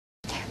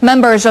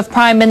Members of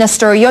Prime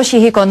Minister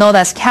Yoshihiko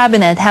Noda's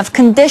cabinet have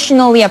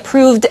conditionally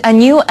approved a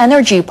new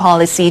energy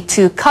policy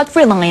to cut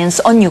reliance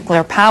on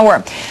nuclear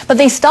power. But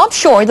they stopped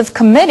short of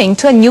committing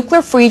to a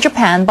nuclear-free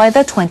Japan by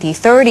the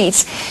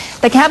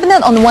 2030s. The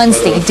cabinet on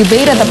Wednesday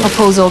debated the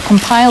proposal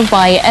compiled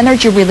by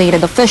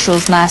energy-related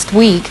officials last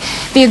week.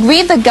 They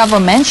agreed the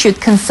government should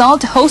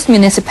consult host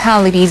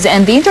municipalities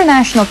and the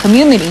international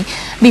community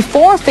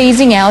before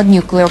phasing out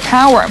nuclear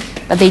power.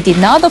 But they did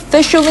not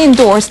officially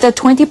endorse the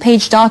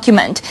 20-page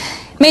document.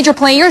 Major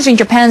players in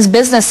Japan's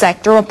business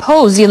sector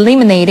oppose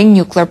eliminating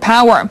nuclear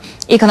power.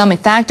 Economic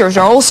factors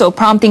are also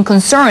prompting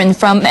concern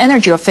from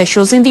energy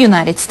officials in the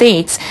United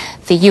States.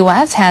 The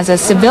U.S. has a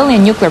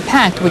civilian nuclear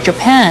pact with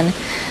Japan.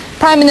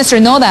 Prime Minister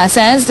Noda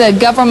says the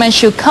government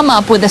should come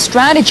up with a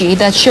strategy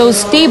that shows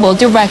stable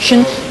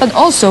direction but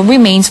also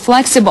remains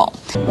flexible.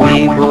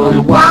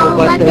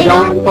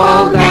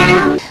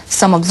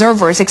 Some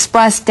observers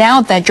expressed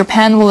doubt that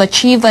Japan will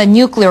achieve a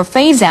nuclear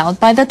phase-out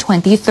by the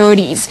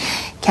 2030s.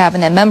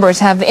 Cabinet members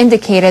have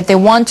indicated they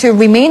want to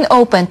remain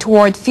open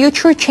toward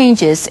future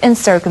changes in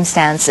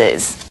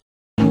circumstances.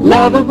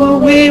 Lovable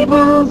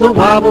weebles are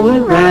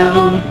wobbling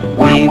round.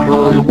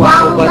 Weebles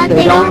wobble but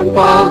they don't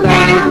fall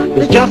down.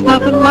 There's just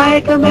nothing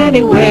like them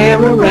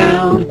anywhere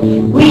around.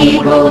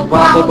 Weebles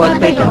wobble but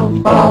they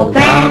don't fall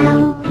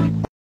down.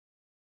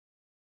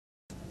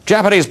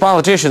 Japanese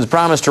politicians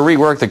promised to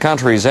rework the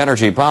country's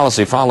energy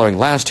policy following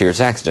last year's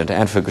accident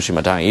at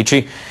Fukushima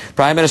Daiichi.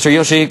 Prime Minister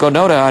Yoshihiko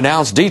Noda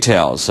announced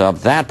details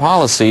of that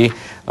policy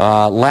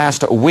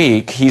last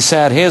week. He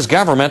said his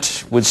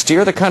government would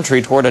steer the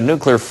country toward a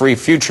nuclear-free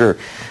future,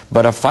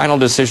 but a final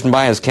decision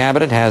by his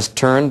cabinet has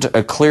turned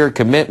a clear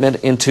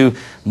commitment into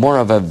more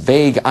of a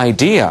vague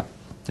idea.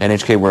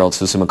 NHK World's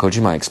Susuma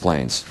Kojima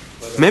explains.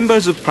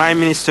 Members of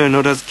Prime Minister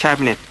Noda's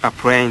cabinet are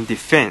playing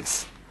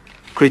defense.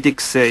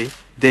 Critics say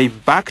they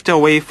backed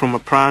away from a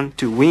plan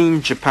to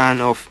wean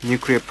Japan off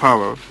nuclear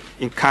power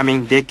in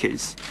coming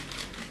decades.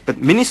 But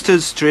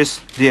ministers stress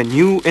their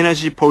new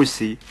energy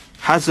policy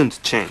hasn't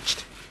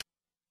changed.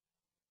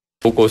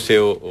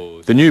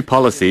 The new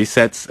policy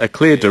sets a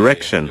clear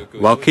direction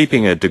while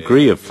keeping a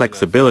degree of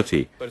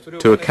flexibility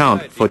to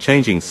account for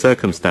changing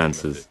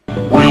circumstances.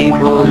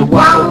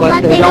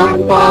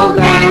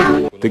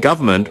 The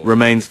government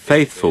remains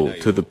faithful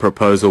to the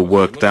proposal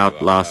worked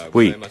out last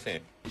week.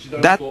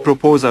 That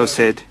proposal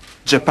said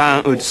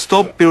Japan would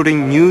stop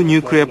building new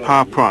nuclear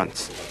power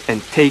plants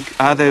and take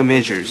other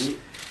measures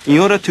in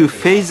order to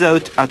phase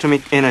out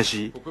atomic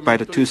energy by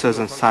the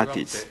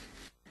 2030s.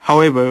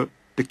 However,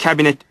 the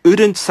cabinet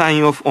wouldn't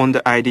sign off on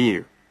the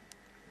idea.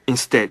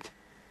 Instead,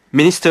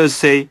 ministers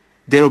say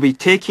they will be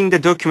taking the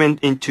document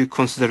into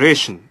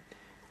consideration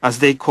as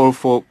they call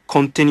for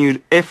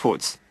continued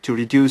efforts to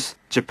reduce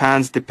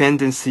Japan's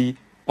dependency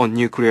on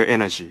nuclear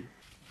energy.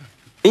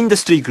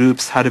 Industry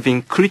groups had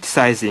been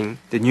criticizing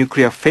the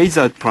nuclear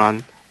phase-out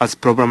plan as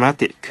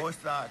problematic.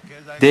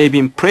 They've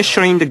been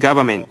pressuring the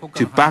government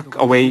to back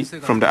away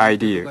from the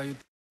idea.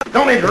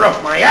 Don't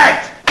interrupt my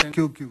act!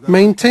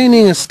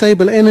 Maintaining a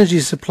stable energy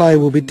supply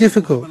will be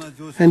difficult,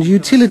 and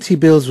utility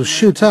bills will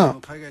shoot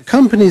up.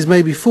 Companies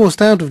may be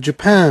forced out of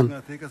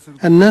Japan,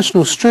 and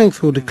national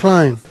strength will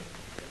decline.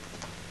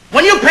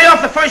 When you pay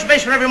off the first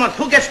baseman every month,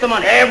 who gets the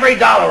money? Every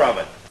dollar of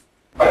it.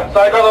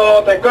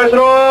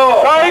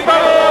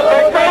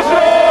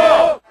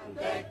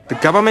 The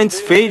government's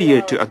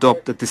failure to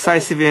adopt a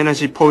decisive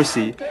energy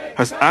policy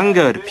has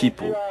angered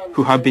people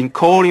who have been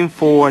calling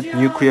for a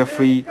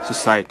nuclear-free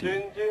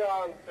society.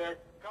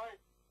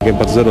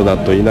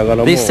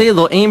 They say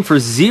they'll aim for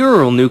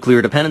zero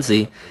nuclear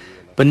dependency,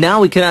 but now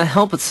we cannot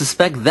help but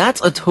suspect that's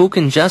a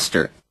token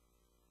gesture.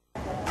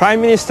 Prime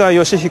Minister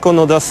Yoshihiko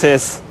Noda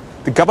says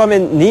the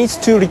government needs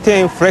to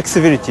retain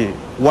flexibility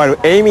while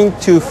aiming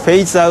to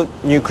phase out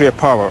nuclear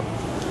power.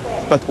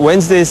 But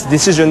Wednesday's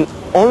decision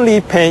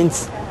only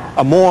paints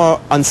a more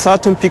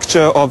uncertain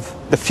picture of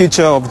the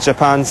future of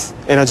Japan's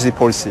energy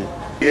policy.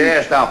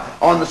 Yes, now,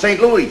 on the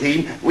St. Louis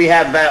team, we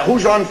have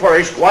who's on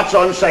first, what's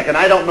on second,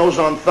 I don't know who's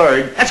on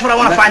third. That's what I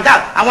want to find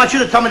out. I want you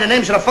to tell me the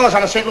names of the fellas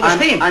on the St. Louis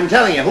team. I'm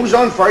telling you, who's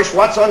on first,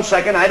 what's on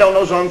second, I don't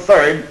know who's on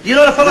third. Do you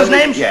know the fellas'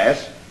 names?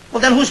 Yes.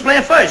 Well, then who's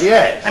playing first?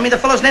 Yes. I mean the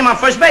fellow's name on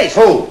first base.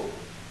 Who?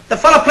 The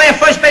fellow playing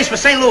first base for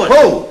St. Louis.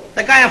 Who?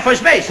 The guy on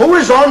first base. Who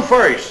is on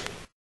first?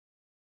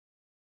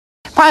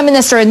 Prime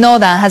Minister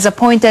Noda has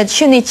appointed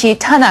Shunichi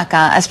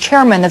Tanaka as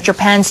chairman of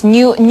Japan's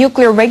new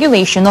Nuclear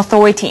Regulation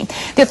Authority.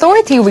 The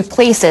authority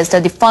replaces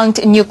the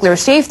defunct Nuclear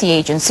Safety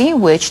Agency,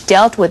 which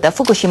dealt with the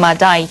Fukushima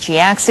Daiichi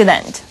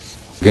accident.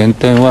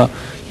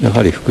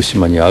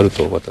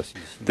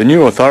 The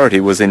new authority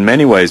was in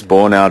many ways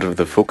born out of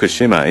the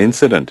Fukushima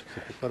incident.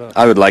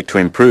 I would like to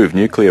improve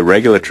nuclear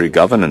regulatory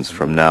governance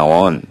from now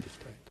on.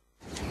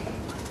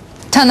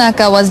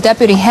 Tanaka was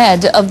deputy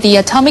head of the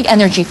Atomic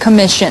Energy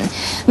Commission.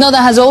 Noda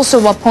has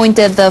also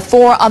appointed the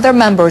 4 other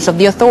members of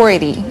the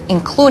authority,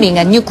 including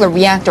a nuclear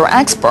reactor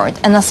expert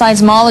and a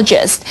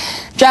seismologist.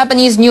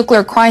 Japanese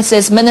Nuclear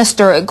Crisis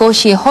Minister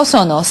Goshi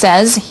Hosono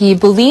says he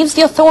believes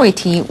the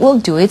authority will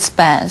do its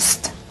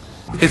best.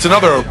 It's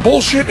another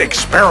bullshit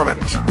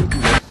experiment.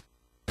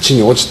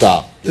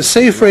 The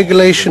safe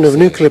regulation of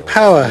nuclear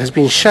power has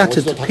been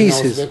shattered to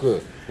pieces,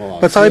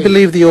 but I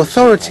believe the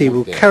authority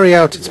will carry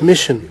out its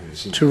mission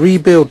to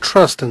rebuild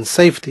trust and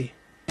safety.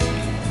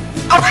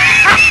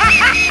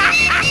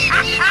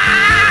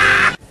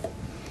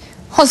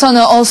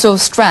 Hosono also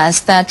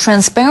stressed that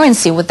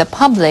transparency with the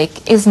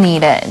public is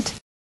needed.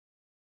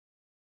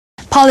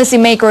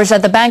 Policymakers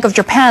at the Bank of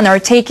Japan are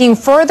taking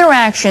further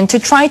action to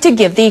try to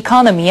give the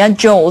economy a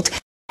jolt.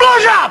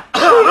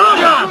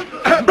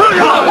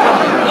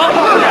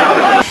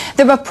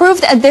 They've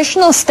approved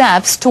additional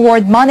steps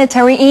toward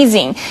monetary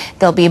easing.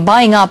 They'll be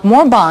buying up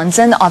more bonds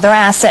and other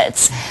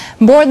assets.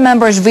 Board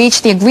members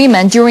reached the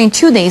agreement during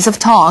 2 days of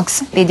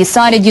talks. They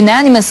decided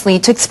unanimously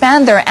to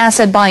expand their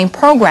asset buying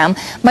program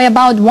by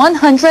about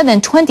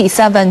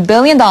 $127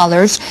 billion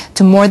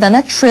to more than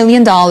 $1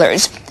 trillion.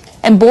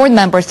 And board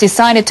members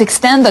decided to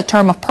extend the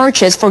term of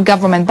purchase for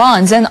government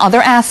bonds and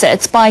other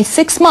assets by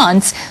 6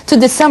 months to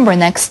December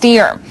next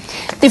year.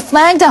 They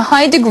flagged a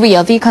high degree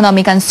of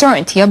economic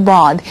uncertainty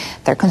abroad.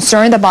 They're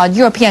concerned about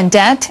European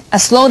debt, a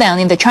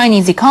slowdown in the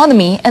Chinese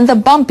economy, and the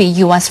bumpy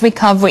U.S.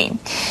 recovery.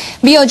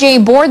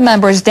 BOJ board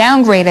members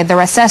downgraded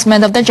their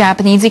assessment of the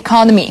Japanese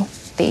economy.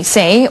 They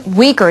say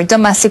weaker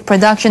domestic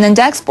production and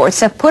exports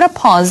have put a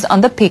pause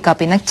on the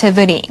pickup in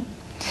activity.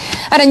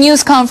 At a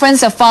news conference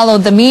that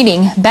followed the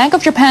meeting, Bank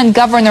of Japan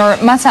Governor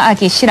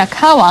Masaaki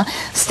Shirakawa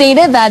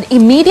stated that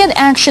immediate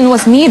action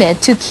was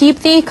needed to keep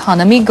the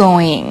economy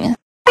going.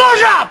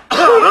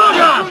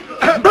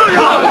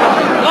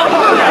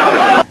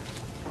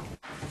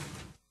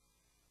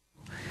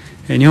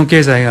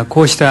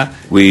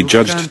 We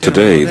judged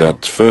today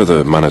that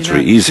further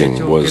monetary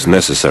easing was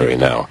necessary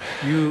now.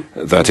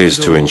 That is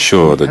to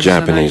ensure the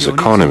Japanese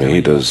economy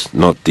does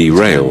not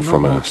derail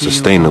from a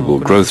sustainable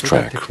growth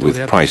track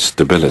with price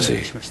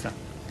stability.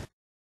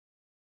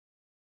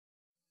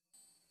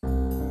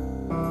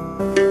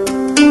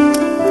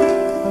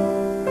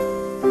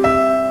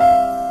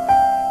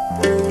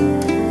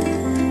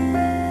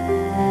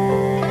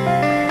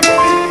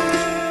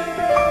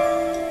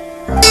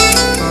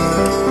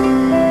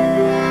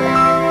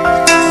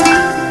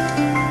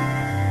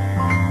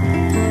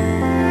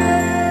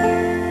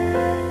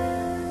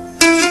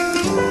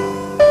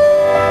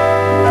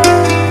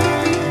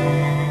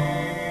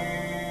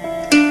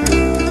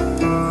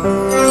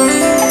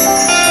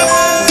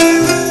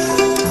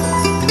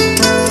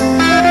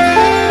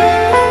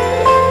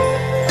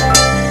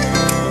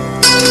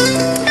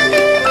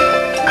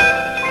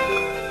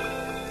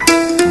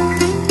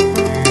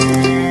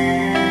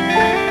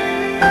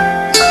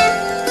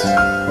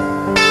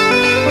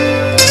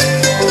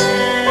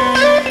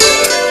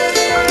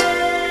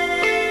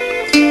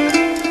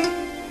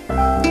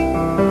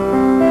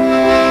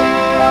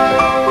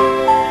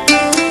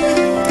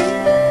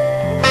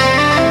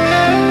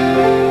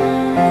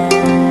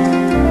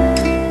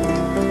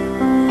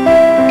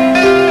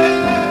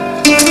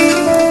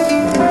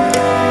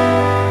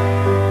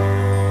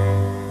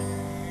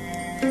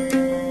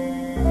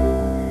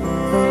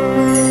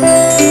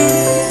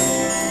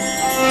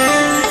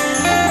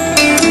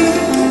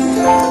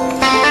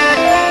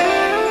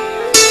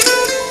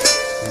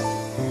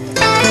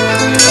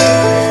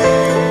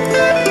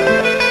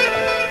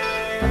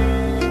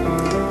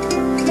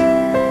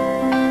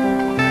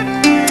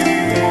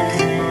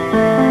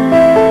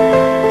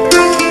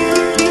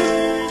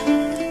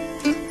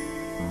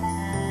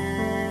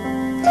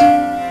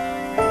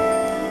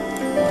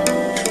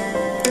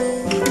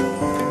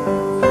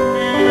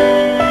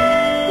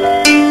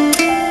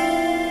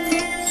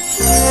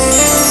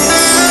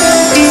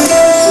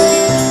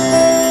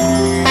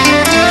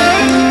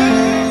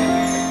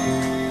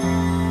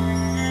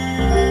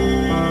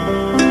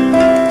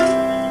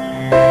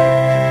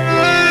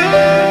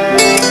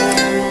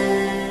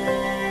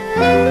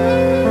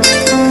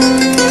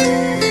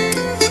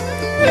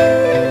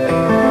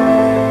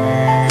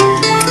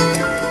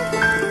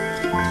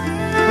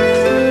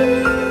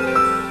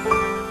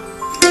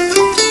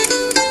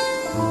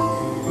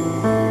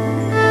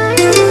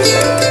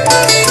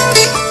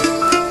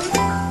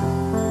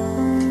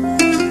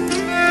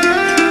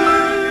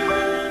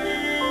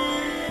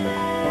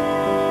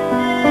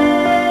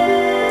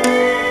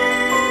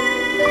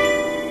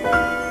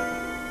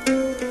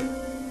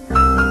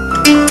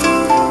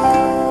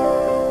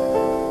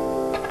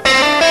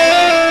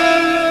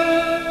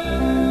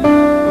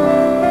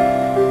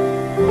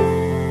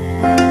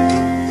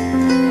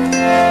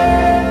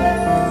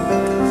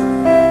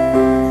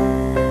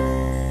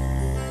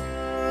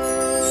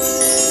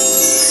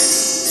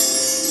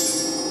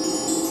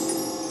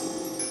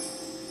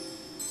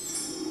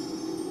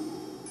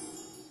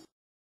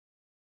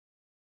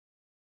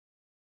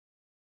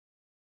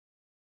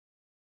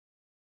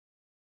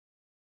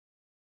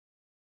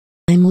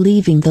 I'm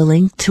leaving the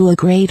link to a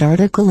great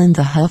article in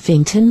the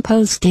Huffington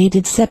Post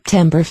dated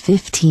September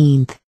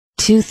 15,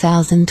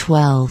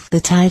 2012.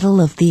 The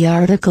title of the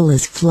article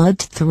is Flood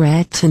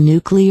Threat to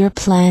Nuclear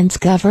Plants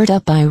Covered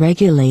Up by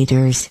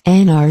Regulators.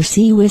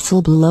 NRC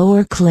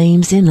whistleblower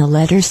claims in a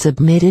letter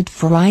submitted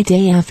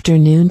Friday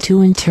afternoon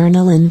to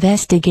internal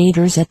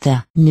investigators at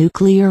the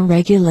Nuclear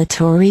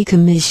Regulatory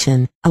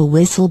Commission. A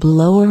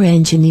whistleblower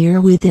engineer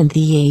within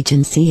the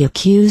agency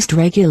accused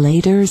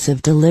regulators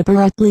of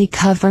deliberately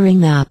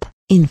covering up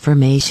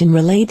information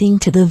relating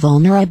to the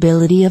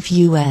vulnerability of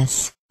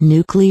U.S.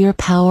 nuclear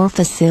power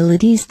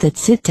facilities that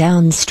sit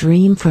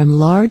downstream from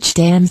large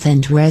dams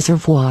and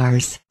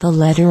reservoirs. The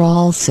letter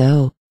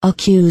also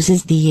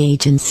accuses the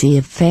agency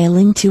of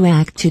failing to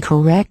act to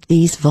correct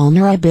these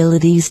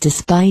vulnerabilities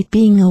despite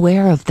being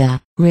aware of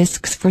the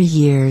risks for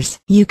years.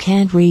 You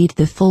can read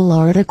the full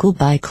article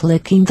by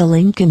clicking the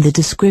link in the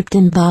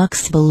description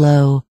box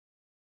below.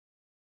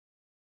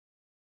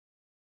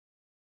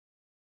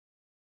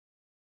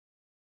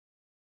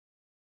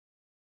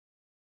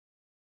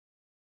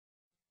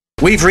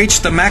 We've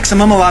reached the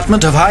maximum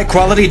allotment of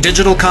high-quality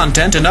digital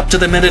content and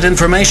up-to-the-minute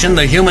information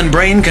the human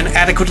brain can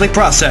adequately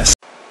process.